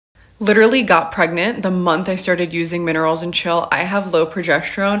Literally got pregnant the month I started using Minerals and Chill. I have low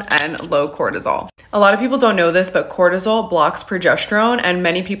progesterone and low cortisol. A lot of people don't know this, but cortisol blocks progesterone, and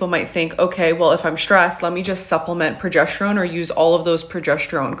many people might think, okay, well, if I'm stressed, let me just supplement progesterone or use all of those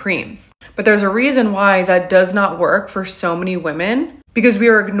progesterone creams. But there's a reason why that does not work for so many women, because we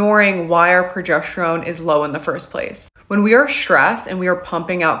are ignoring why our progesterone is low in the first place. When we are stressed and we are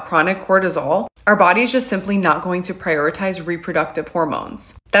pumping out chronic cortisol, our body is just simply not going to prioritize reproductive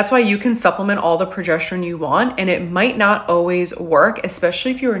hormones. That's why you can supplement all the progesterone you want, and it might not always work,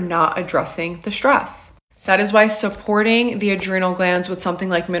 especially if you're not addressing the stress. That is why supporting the adrenal glands with something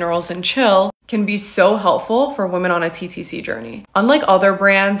like Minerals and Chill can be so helpful for women on a TTC journey. Unlike other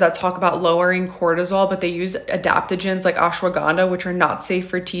brands that talk about lowering cortisol, but they use adaptogens like ashwagandha, which are not safe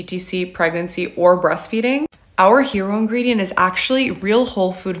for TTC, pregnancy, or breastfeeding, our hero ingredient is actually real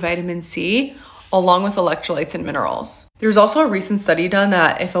whole food vitamin C, along with electrolytes and minerals. There's also a recent study done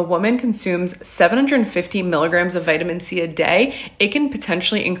that if a woman consumes 750 milligrams of vitamin C a day, it can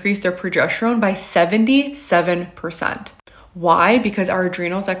potentially increase their progesterone by 77%. Why? Because our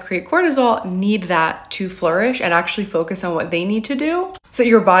adrenals that create cortisol need that to flourish and actually focus on what they need to do so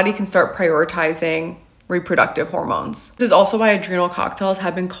your body can start prioritizing reproductive hormones. This is also why adrenal cocktails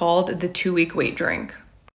have been called the 2-week weight drink.